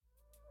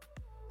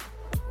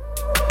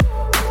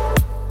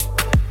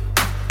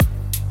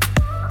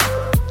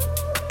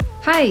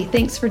Hi,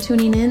 thanks for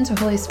tuning in to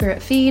Holy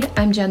Spirit Feed.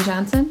 I'm Jen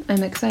Johnson.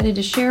 I'm excited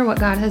to share what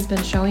God has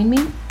been showing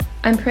me.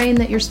 I'm praying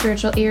that your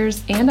spiritual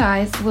ears and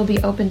eyes will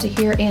be open to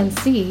hear and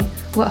see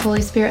what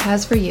Holy Spirit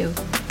has for you.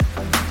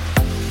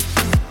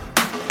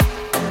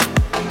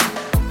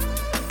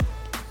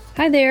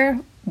 Hi there.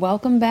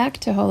 Welcome back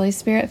to Holy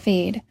Spirit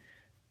Feed.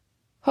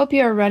 Hope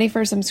you are ready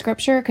for some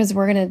scripture because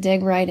we're going to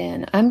dig right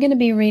in. I'm going to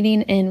be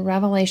reading in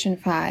Revelation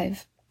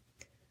 5.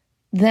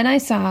 Then I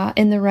saw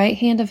in the right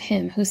hand of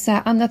him who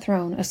sat on the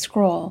throne a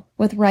scroll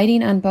with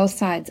writing on both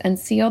sides and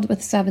sealed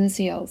with 7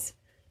 seals.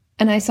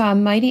 And I saw a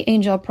mighty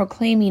angel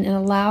proclaiming in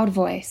a loud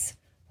voice,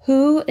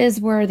 "Who is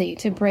worthy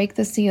to break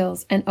the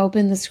seals and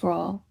open the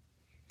scroll?"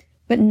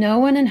 But no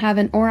one in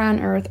heaven or on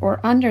earth or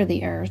under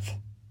the earth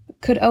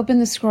could open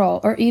the scroll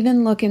or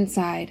even look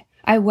inside.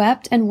 I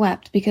wept and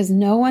wept because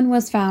no one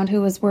was found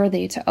who was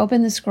worthy to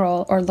open the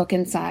scroll or look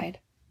inside.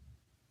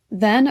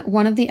 Then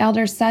one of the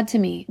elders said to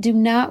me, "Do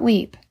not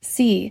weep.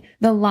 See,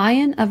 the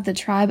Lion of the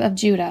tribe of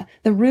Judah,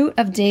 the Root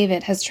of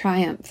David, has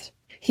triumphed.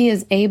 He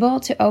is able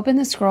to open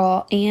the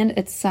scroll and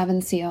its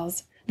 7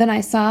 seals." Then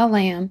I saw a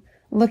lamb,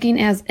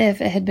 looking as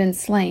if it had been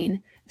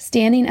slain,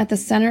 standing at the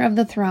center of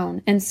the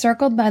throne,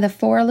 encircled by the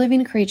 4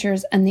 living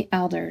creatures and the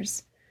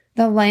elders.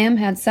 The lamb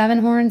had 7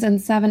 horns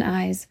and 7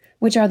 eyes,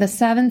 which are the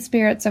 7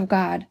 spirits of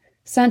God,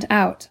 sent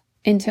out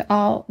into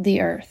all the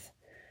earth.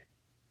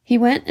 He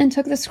went and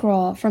took the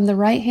scroll from the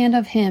right hand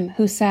of him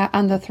who sat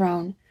on the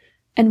throne.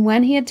 And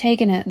when he had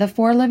taken it, the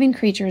 4 living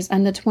creatures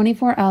and the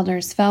 24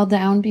 elders fell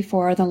down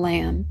before the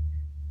Lamb.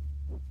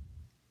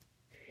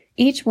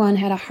 Each one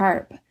had a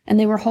harp, and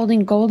they were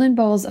holding golden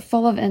bowls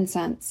full of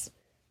incense,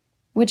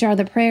 which are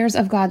the prayers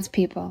of God's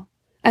people.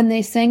 And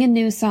they sang a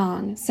new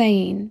song,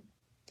 saying,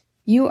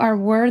 "You are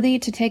worthy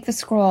to take the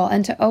scroll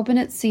and to open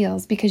its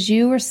seals, because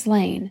you were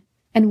slain,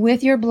 and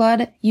with your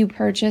blood you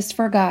purchased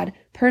for God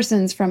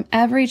persons from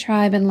every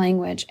tribe and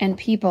language and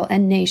people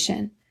and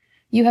nation.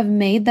 You have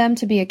made them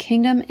to be a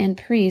kingdom and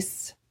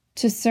priests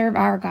to serve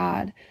our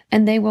God,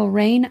 and they will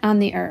reign on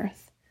the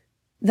earth."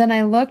 Then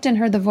I looked and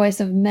heard the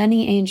voice of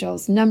many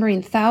angels,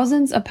 numbering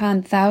thousands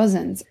upon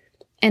thousands,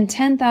 and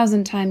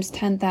 10,000 times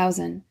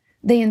 10,000.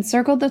 They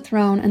encircled the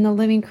throne and the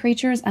living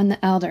creatures and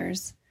the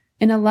elders.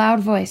 In a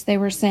loud voice they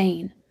were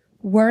saying,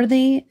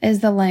 "Worthy is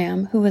the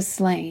Lamb who was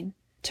slain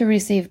to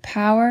receive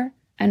power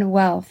and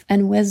wealth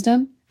and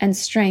wisdom and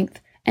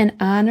strength and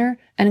honor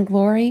and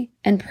glory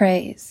and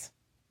praise."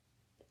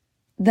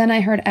 Then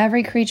I heard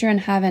every creature in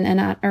heaven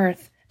and on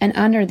earth and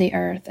under the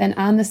earth and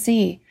on the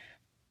sea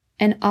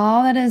and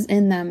all that is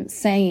in them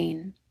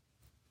saying,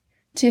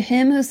 "To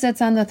him who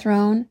sits on the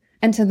throne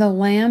and to the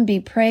Lamb be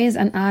praise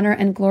and honor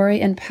and glory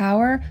and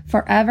power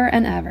forever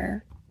and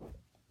ever."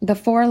 The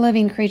 4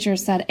 living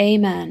creatures said,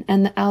 "Amen,"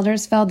 and the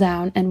elders fell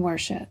down and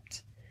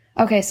worshipped.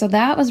 Okay, so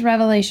that was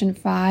Revelation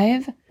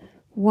 5,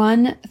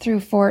 1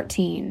 through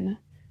 14.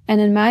 And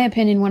in my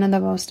opinion, one of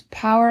the most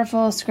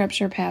powerful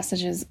scripture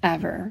passages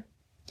ever.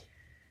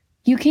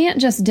 You can't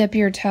just dip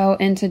your toe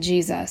into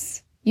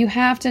Jesus. You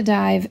have to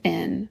dive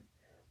in.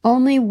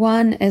 Only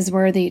one is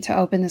worthy to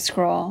open the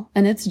scroll,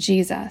 and it's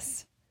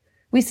Jesus.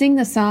 We sing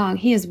the song,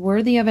 "He is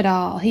worthy of it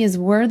all. He is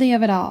worthy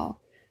of it all.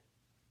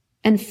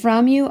 And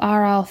from you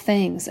are all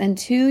things, and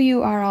to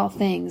you are all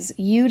things.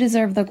 You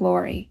deserve the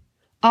glory.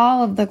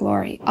 All of the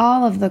glory,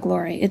 all of the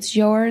glory. It's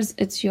yours,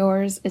 it's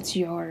yours, it's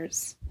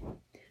yours."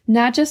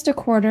 Not just a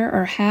quarter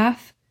or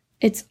half,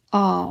 it's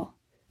all.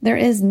 There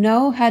is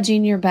no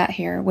hedging your bet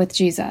here with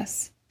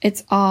Jesus.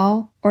 It's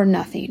all or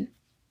nothing.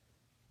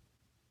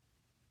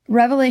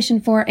 Revelation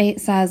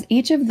 4:8 says,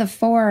 "Each of the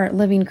 4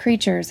 living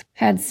creatures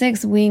had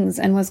 6 wings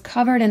and was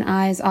covered in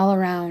eyes all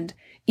around,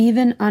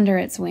 even under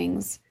its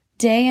wings.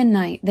 Day and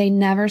night they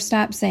never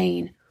stop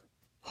saying,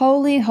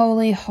 'Holy,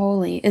 holy,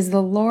 holy is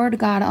the Lord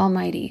God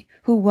Almighty,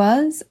 who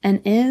was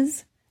and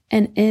is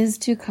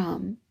to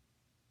come.'"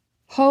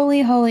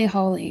 Holy, holy,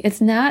 holy.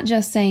 It's not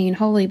just saying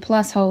holy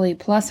plus holy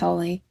plus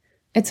holy.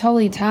 It's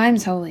holy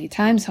times holy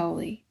times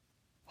holy.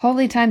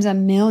 Holy times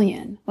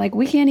 1,000,000. Like,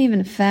 we can't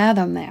even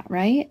fathom that,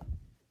 right?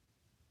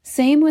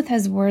 Same with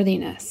his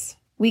worthiness.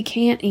 We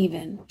can't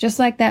even. Just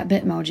like that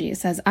Bitmoji. It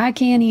says, "I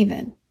can't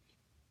even."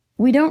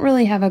 We don't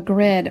really have a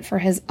grid for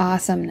his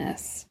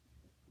awesomeness.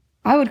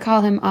 I would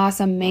call him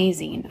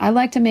awesome-mazing. I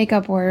like to make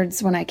up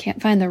words when I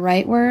can't find the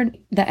right word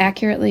that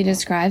accurately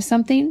describes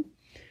something.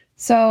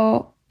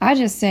 So I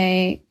just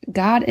say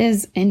God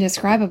is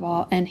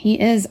indescribable and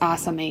he is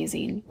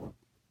awesome-mazing.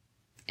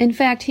 In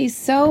fact, he's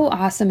so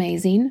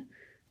awesome-mazing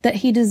that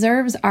he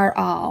deserves our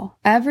all,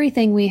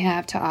 everything we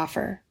have to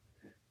offer.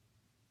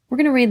 We're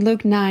going to read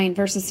Luke 9,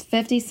 verses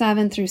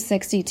 57 through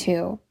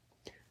 62.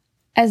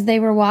 As they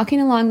were walking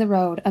along the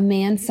road, a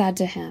man said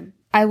to him,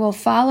 "I will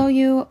follow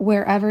you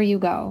wherever you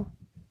go."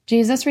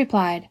 Jesus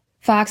replied,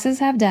 "Foxes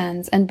have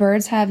dens and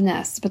birds have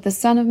nests, but the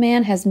Son of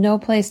Man has no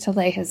place to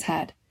lay his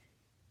head."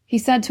 He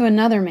said to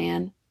another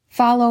man,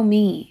 "Follow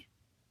me."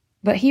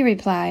 But he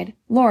replied,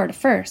 "Lord,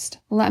 first,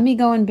 let me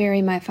go and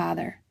bury my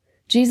father."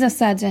 Jesus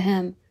said to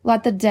him,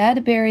 "Let the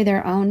dead bury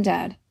their own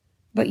dead,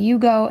 but you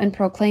go and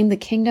proclaim the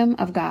kingdom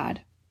of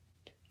God."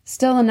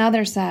 Still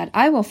another said,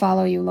 I will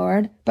follow you,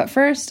 Lord, but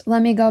first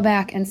let me go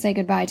back and say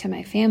goodbye to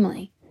my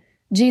family.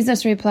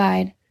 Jesus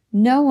replied,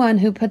 no one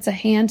who puts a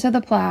hand to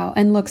the plow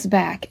and looks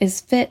back is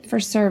fit for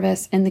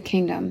service in the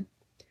kingdom.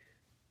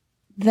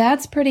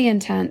 That's pretty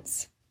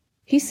intense.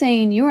 He's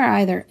saying you are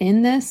either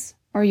in this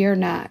or you're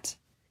not.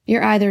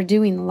 You're either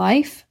doing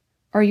life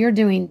or you're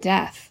doing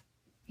death.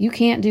 You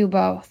can't do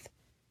both.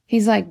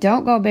 He's like,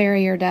 don't go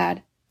bury your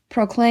dead.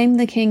 Proclaim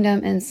the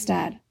kingdom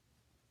instead.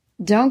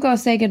 Don't go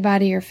say goodbye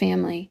to your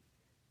family.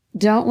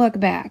 Don't look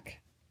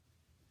back.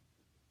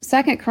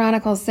 2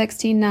 Chronicles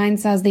 16:9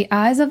 says, the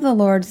eyes of the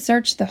Lord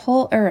search the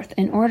whole earth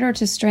in order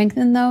to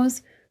strengthen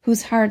those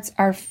whose hearts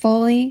are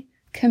fully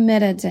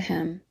committed to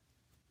him.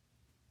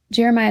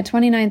 Jeremiah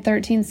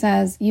 29:13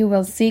 says, you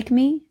will seek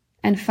me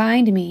and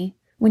find me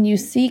when you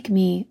seek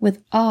me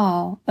with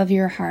all of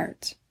your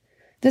heart.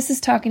 This is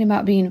talking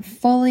about being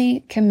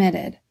fully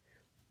committed,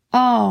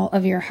 all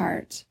of your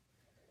heart.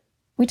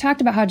 We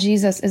talked about how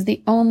Jesus is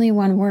the only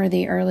one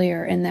worthy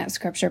earlier in that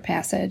scripture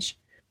passage.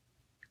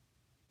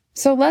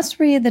 So let's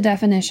read the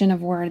definition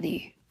of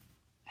worthy.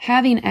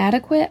 Having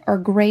adequate or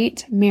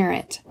great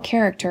merit,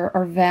 character,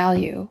 or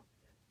value,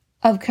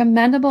 of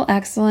commendable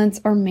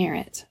excellence or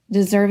merit,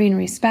 deserving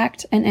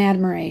respect and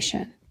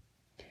admiration.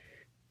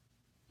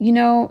 You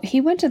know,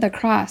 he went to the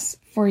cross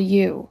for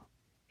you.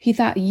 He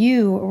thought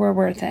you were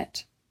worth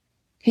it.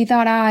 He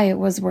thought I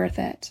was worth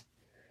it.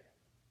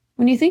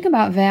 When you think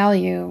about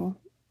value,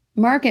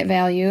 market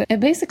value,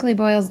 it basically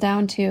boils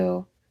down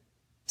to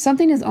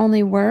something is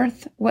only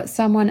worth what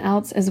someone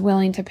else is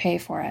willing to pay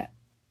for it.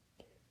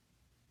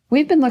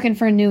 We've been looking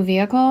for a new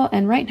vehicle,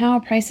 and right now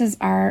prices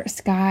are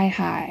sky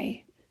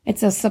high.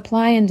 It's a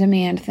supply and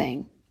demand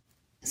thing.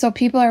 So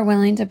people are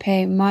willing to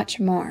pay much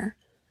more.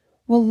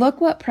 Well, look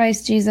what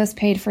price Jesus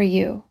paid for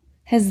you.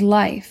 His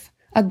life,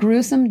 a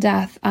gruesome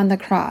death on the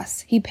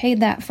cross. He paid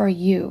that for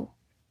you.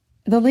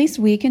 The least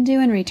we can do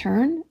in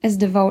return is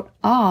devote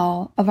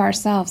all of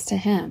ourselves to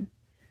him.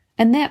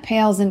 And that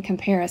pales in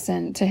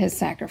comparison to his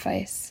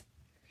sacrifice.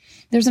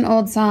 There's an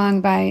old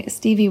song by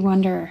Stevie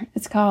Wonder.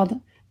 It's called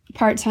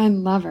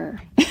Part-Time Lover.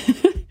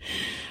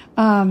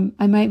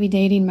 I might be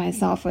dating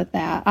myself with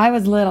that. I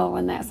was little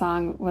when that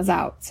song was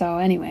out. So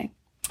anyway,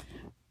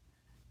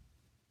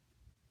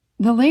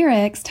 the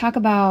lyrics talk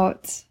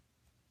about,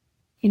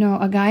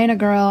 a guy and a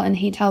girl, and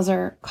he tells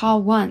her,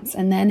 call once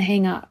and then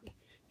hang up.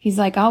 He's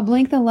like, I'll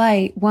blink the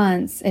light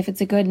once if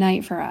it's a good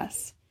night for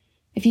us.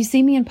 If you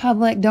see me in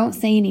public, don't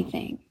say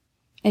anything.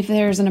 If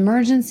there's an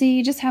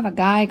emergency, just have a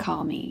guy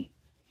call me.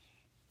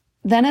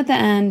 Then at the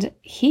end,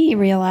 he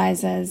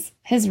realizes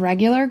his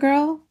regular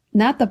girl,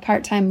 not the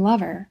part-time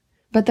lover,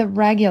 but the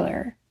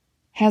regular,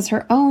 has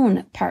her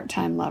own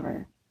part-time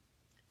lover.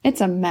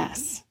 It's a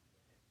mess.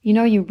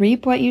 You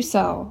reap what you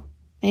sow.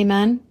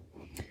 Amen?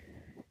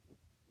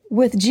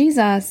 With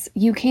Jesus,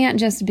 you can't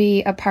just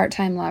be a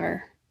part-time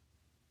lover.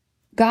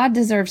 God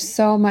deserves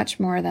so much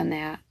more than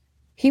that.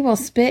 He will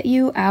spit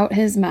you out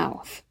his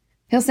mouth.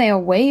 He'll say,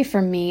 away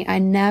from me, I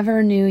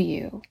never knew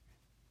you.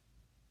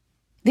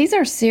 These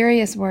are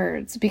serious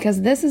words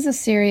because this is a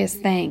serious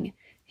thing.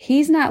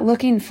 He's not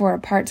looking for a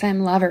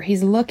part-time lover.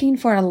 He's looking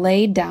for a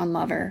laid-down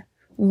lover,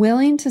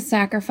 willing to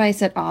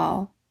sacrifice it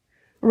all.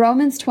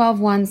 Romans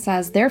 12:1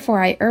 says,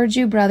 therefore I urge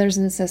you, brothers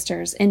and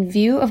sisters, in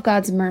view of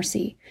God's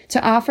mercy,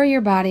 to offer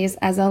your bodies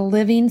as a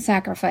living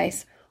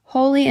sacrifice,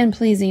 holy and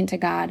pleasing to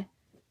God.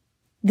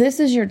 This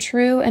is your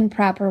true and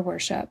proper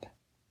worship.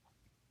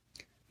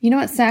 You know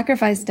what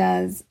sacrifice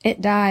does? It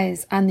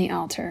dies on the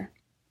altar.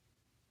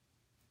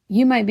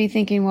 You might be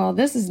thinking, well,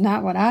 this is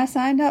not what I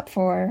signed up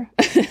for.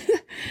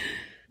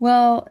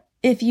 Well,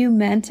 if you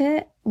meant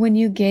it when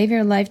you gave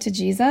your life to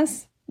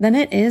Jesus, then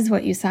it is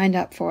what you signed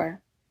up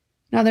for.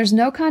 Now, there's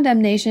no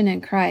condemnation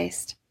in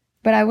Christ,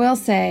 but I will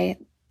say,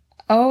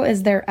 oh,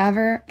 is there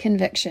ever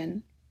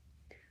conviction?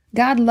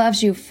 God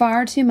loves you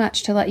far too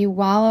much to let you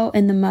wallow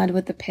in the mud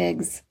with the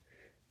pigs.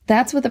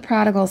 That's what the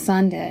prodigal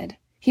son did.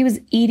 He was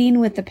eating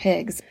with the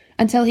pigs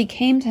until he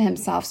came to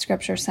himself,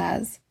 Scripture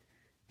says,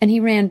 and he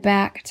ran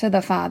back to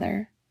the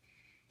Father.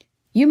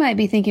 You might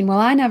be thinking, well,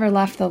 I never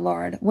left the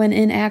Lord, when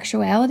in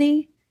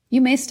actuality,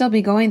 you may still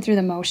be going through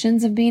the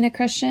motions of being a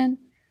Christian,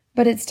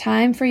 but it's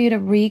time for you to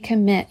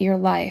recommit your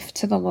life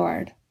to the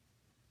Lord.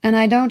 And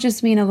I don't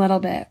just mean a little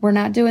bit. We're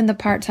not doing the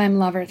part-time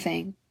lover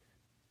thing.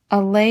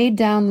 A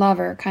laid-down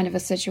lover kind of a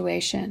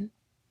situation.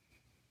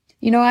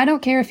 I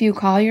don't care if you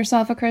call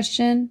yourself a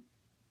Christian.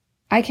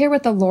 I care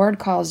what the Lord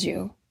calls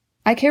you.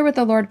 I care what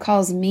the Lord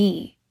calls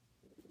me.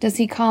 Does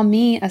he call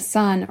me a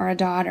son or a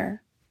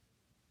daughter?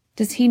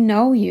 Does he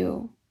know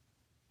you?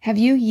 Have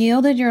you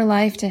yielded your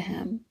life to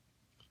him?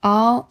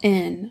 All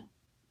in.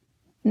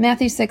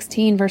 Matthew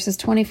 16, verses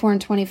 24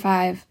 and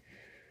 25.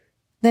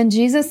 Then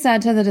Jesus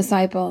said to the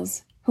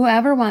disciples,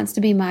 whoever wants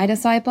to be my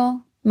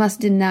disciple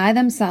must deny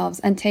themselves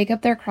and take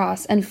up their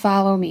cross and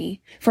follow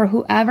me. For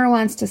whoever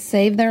wants to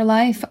save their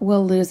life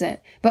will lose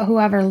it, but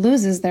whoever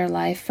loses their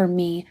life for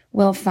me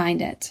will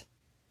find it.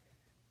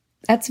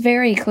 That's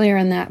very clear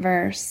in that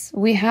verse.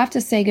 We have to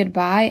say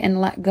goodbye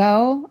and let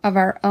go of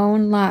our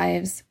own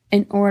lives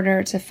in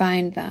order to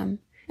find them.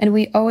 And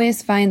we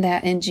always find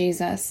that in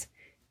Jesus.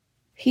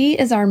 He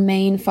is our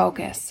main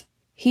focus.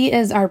 He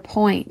is our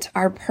point,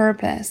 our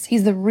purpose.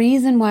 He's the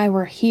reason why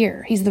we're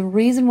here. He's the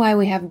reason why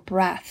we have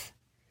breath.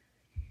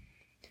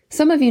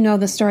 Some of you know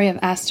the story of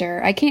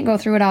Esther. I can't go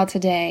through it all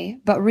today,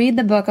 but read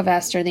the book of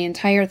Esther, the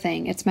entire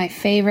thing. It's my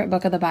favorite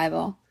book of the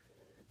Bible.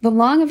 The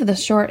long of the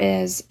short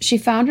is, she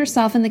found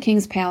herself in the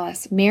king's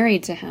palace,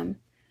 married to him.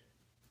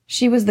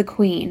 She was the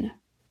queen.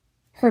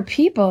 Her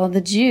people,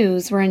 the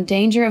Jews, were in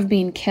danger of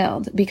being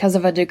killed because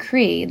of a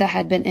decree that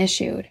had been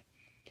issued.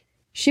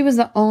 She was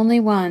the only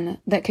one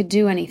that could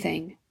do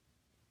anything.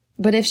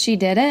 But if she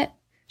did it,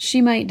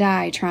 she might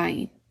die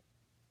trying.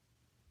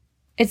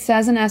 It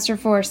says in Esther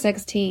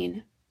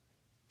 4:16,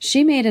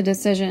 she made a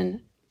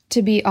decision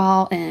to be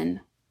all in.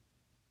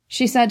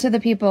 She said to the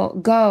people,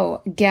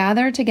 "Go,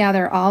 gather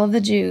together all of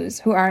the Jews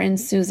who are in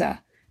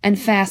Susa, and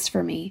fast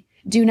for me.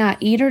 Do not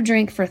eat or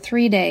drink for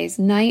 3 days,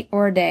 night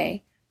or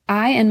day.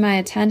 I and my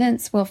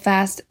attendants will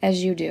fast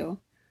as you do.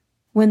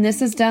 When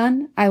this is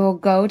done, I will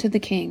go to the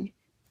king,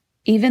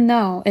 even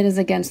though it is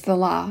against the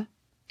law.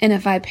 And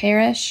if I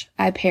perish,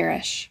 I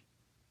perish."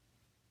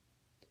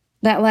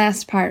 That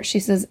last part, she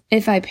says,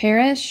 if I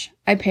perish,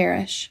 I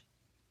perish.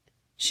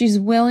 She's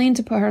willing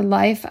to put her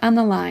life on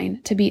the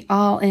line to be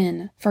all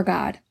in for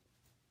God.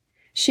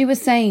 She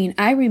was saying,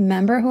 I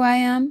remember who I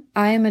am.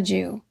 I am a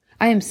Jew.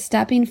 I am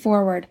stepping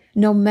forward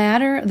no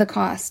matter the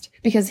cost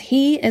because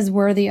he is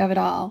worthy of it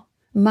all,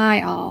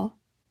 my all.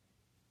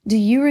 Do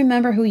you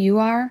remember who you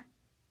are?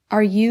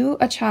 Are you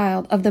a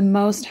child of the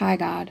Most High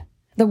God,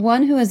 the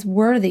one who is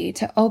worthy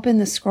to open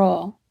the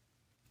scroll?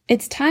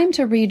 It's time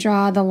to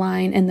redraw the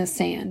line in the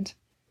sand.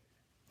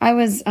 I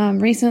was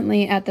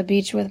recently at the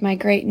beach with my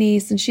great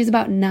niece, and she's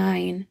about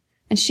 9,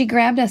 and she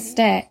grabbed a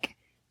stick,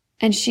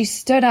 and she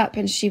stood up,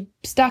 and she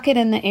stuck it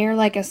in the air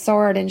like a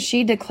sword, and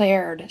she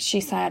declared, she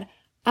said,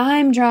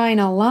 "I'm drawing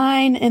a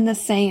line in the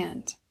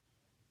sand."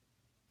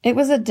 It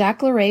was a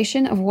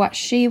declaration of what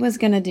she was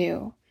going to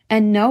do,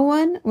 and no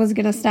one was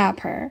going to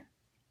stop her.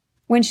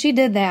 When she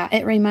did that,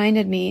 it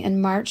reminded me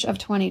in March of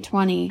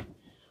 2020,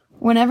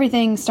 when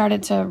everything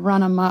started to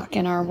run amok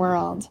in our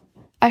world.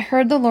 I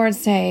heard the Lord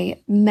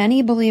say,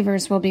 many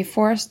believers will be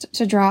forced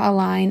to draw a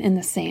line in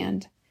the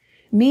sand,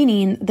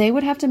 meaning they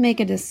would have to make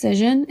a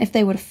decision if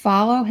they would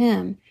follow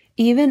him,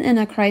 even in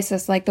a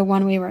crisis like the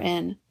one we were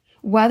in,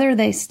 whether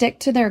they stick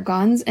to their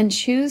guns and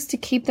choose to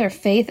keep their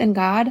faith in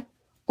God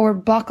or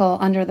buckle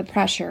under the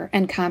pressure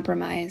and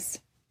compromise.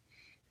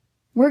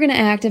 We're going to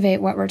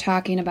activate what we're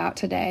talking about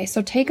today,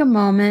 so take a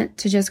moment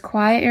to just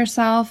quiet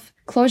yourself,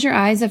 close your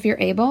eyes if you're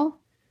able.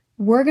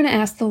 We're going to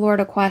ask the Lord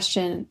a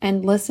question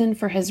and listen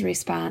for his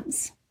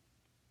response.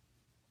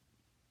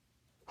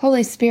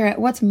 Holy Spirit,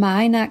 what's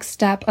my next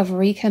step of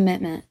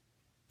recommitment?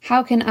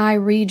 How can I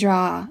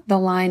redraw the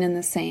line in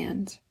the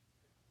sand?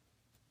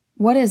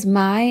 What is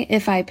my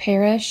if I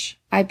perish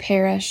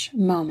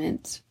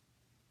moment?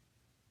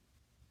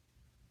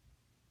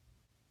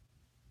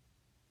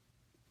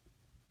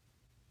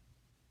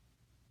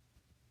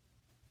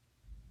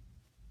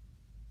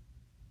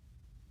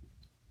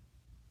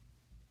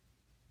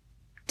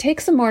 Take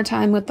some more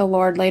time with the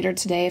Lord later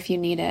today if you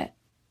need it.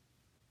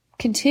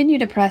 Continue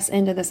to press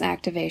into this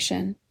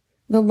activation.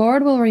 The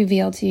Lord will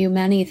reveal to you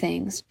many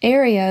things,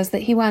 areas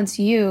that he wants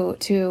you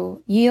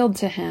to yield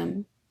to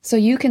him so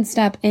you can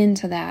step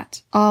into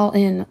that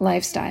all-in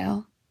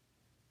lifestyle.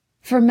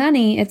 For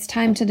many, it's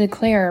time to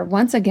declare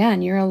once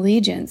again your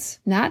allegiance,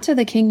 not to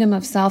the kingdom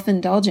of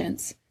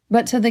self-indulgence,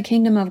 but to the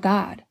kingdom of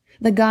God,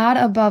 the God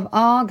above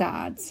all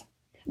gods,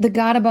 the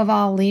God above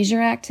all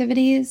leisure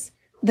activities,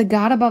 the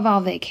God above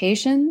all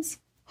vacations,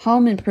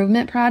 home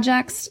improvement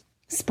projects,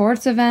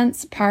 sports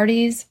events,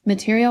 parties,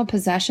 material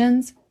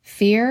possessions,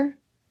 fear.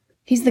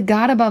 He's the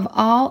God above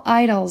all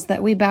idols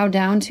that we bow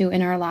down to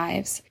in our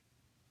lives.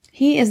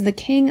 He is the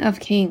King of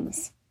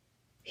Kings.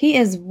 He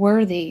is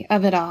worthy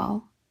of it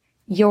all,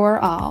 your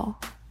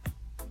all.